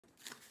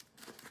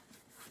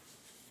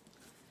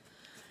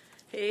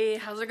Hey,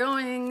 how's it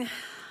going?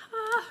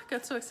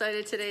 Got so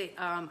excited today.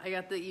 I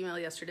got the email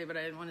yesterday, but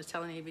I didn't want to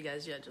tell any of you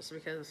guys yet just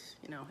because,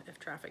 you know, if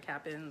traffic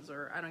happens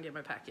or I don't get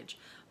my package.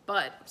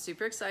 But I'm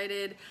super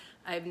excited.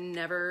 I've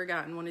never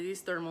gotten one of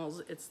these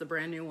thermals. It's the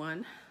brand new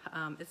one.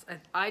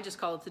 I just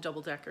call it the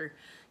double decker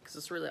because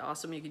it's really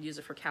awesome. You could use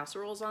it for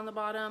casseroles on the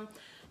bottom.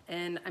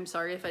 And I'm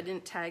sorry if I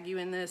didn't tag you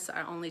in this.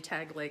 I only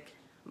tagged like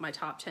my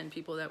top 10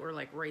 people that were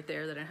like right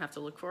there that I didn't have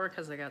to look for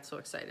because I got so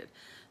excited.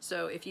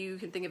 So if you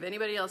can think of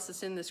anybody else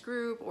that's in this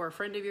group or a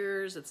friend of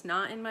yours that's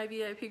not in my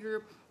VIP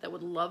group that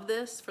would love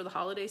this for the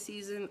holiday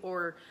season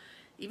or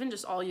even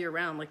just all year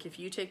round, like if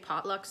you take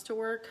potlucks to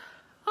work,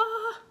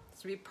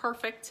 this would be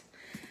perfect.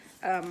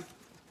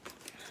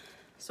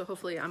 So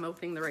hopefully I'm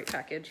opening the right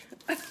package.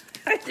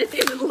 I didn't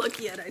even look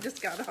yet, I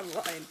just got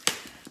online.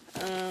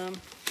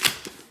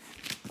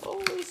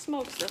 Holy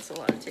smokes, that's a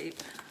lot of tape.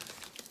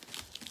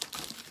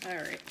 All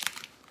right.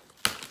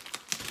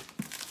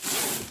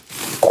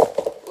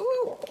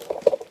 Ooh,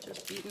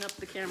 just beating up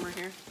the camera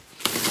here.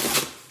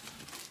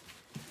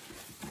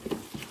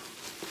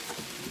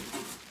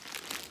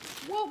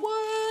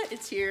 What?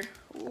 It's here.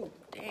 Ooh,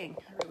 dang,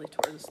 I really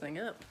tore this thing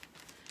up.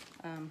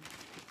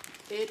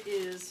 It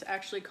is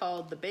actually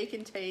called the Bake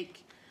and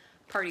Take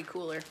Party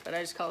Cooler, but I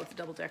just call it the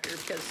double decker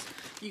because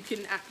you can,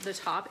 the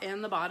top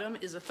and the bottom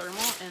is a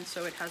thermal, and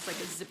so it has like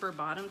a zipper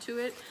bottom to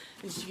it.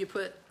 And so you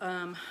put,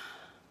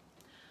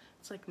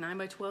 it's like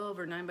 9x12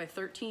 or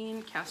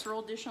 9x13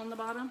 casserole dish on the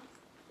bottom.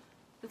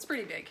 It's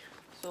pretty big.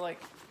 So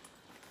like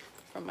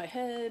from my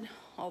head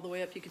all the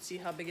way up, you can see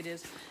how big it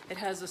is. It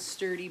has a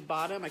sturdy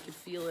bottom. I could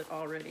feel it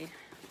already,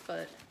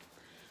 but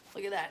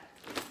look at that.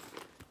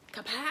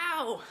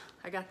 Kapow!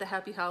 I got the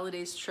Happy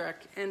Holidays truck,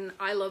 and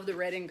I love the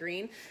red and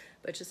green,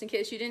 but just in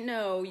case you didn't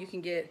know, you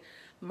can get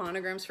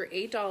monograms for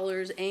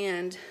 $8,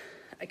 and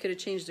I could have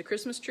changed the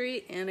Christmas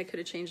tree, and I could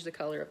have changed the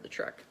color of the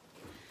truck.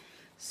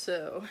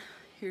 So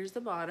here's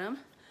the bottom.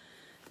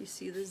 You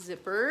see the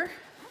zipper.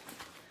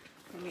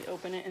 Let me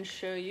open it and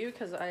show you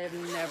because I have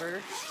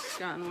never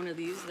gotten one of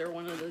these. They're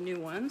one of the new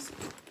ones.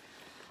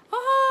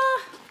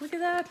 Look at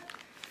that.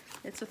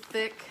 It's a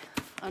thick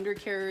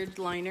undercarriage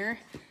liner,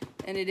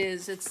 and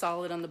it's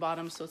solid on the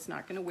bottom, so it's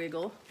not gonna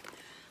wiggle.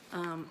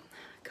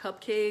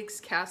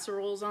 Cupcakes,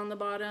 casseroles on the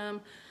bottom.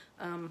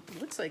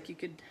 Looks like you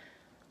could,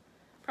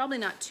 probably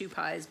not 2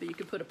 pies, but you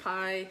could put a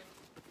pie.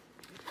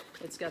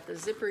 It's got the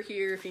zipper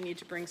here if you need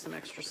to bring some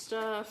extra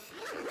stuff.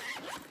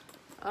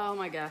 Oh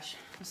my gosh,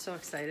 I'm so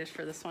excited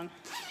for this one.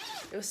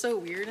 It was so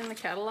weird in the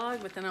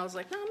catalog, but then I was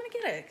like, no, I'm gonna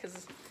get it,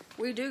 because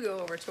we do go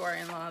over to our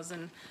in-laws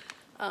and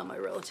my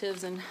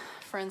relatives and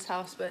friend's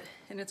house,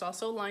 and it's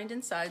also lined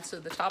inside, so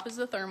the top is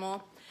the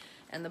thermal,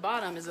 and the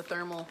bottom is a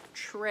thermal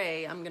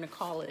tray, I'm gonna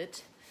call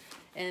it,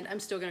 and I'm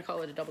still gonna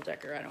call it a double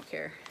decker, I don't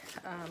care.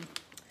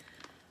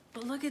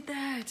 But look at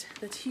that,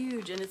 that's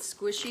huge, and it's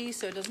squishy,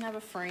 so it doesn't have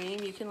a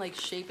frame. You can like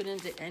shape it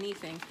into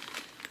anything.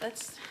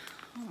 That's,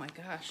 oh my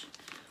gosh.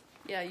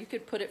 Yeah, you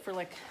could put it for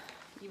like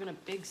even a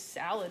big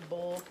salad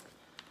bowl.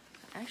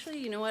 Actually,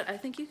 you know what, I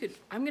think you could,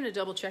 I'm gonna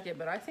double check it,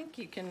 but I think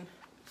you can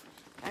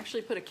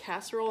actually put a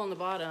casserole on the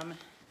bottom,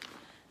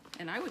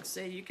 and I would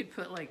say you could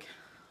put like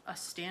a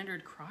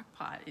standard crock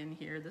pot in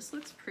here. This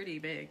looks pretty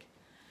big.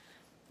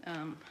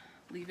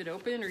 Leave it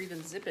open or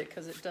even zip it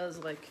because it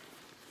does like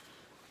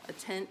a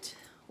tent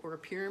or a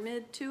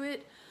pyramid to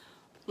it.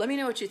 Let me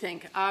know what you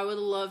think. I would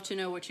love to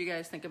know what you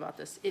guys think about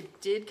this.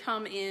 It did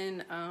come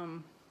in, I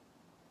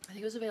think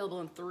it was available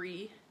in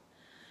 3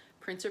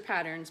 prints or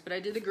patterns, but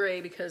I did the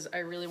gray because I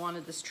really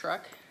wanted this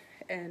truck,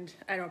 and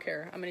I don't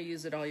care. I'm gonna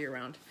use it all year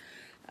round.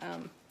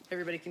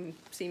 Everybody can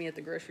see me at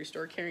the grocery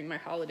store carrying my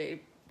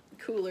holiday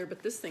cooler,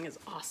 but this thing is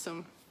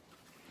awesome.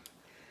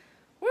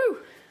 Woo!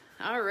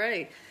 All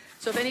right.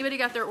 So if anybody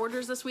got their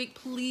orders this week,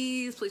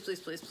 please, please, please,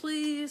 please,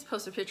 please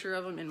post a picture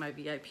of them in my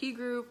VIP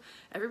group.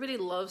 Everybody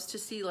loves to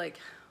see like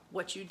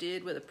what you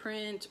did with a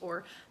print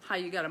or how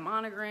you got a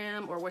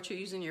monogram or what you're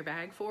using your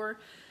bag for.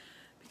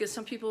 Because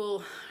some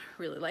people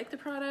really like the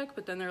product,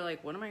 but then they're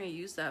like, what am I gonna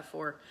use that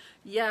for?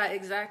 Yeah,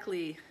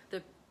 exactly.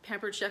 The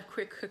Pampered Chef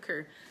Quick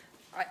Cooker.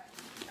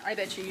 I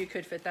bet you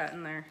could fit that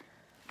in there.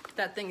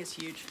 That thing is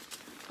huge.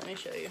 Let me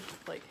show you,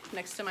 like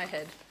next to my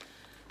head.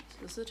 So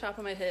this is the top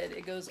of my head.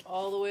 It goes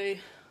all the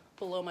way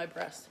below my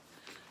breast.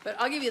 But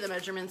I'll give you the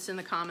measurements in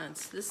the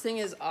comments. This thing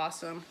is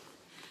awesome.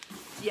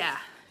 Yeah,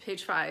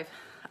 page 5.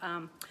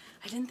 I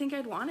didn't think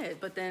I'd want it,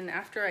 but then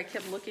after I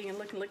kept looking and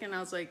looking, I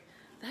was like,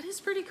 that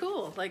is pretty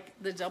cool. Like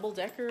the double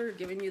decker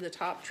giving you the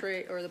top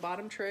tray or the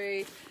bottom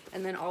tray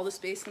and then all the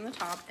space in the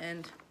top,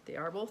 and they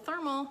are both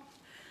thermal.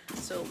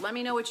 So let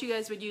me know what you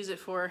guys would use it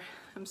for.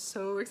 I'm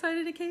so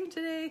excited it came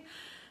today.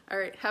 All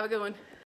right, have a good one.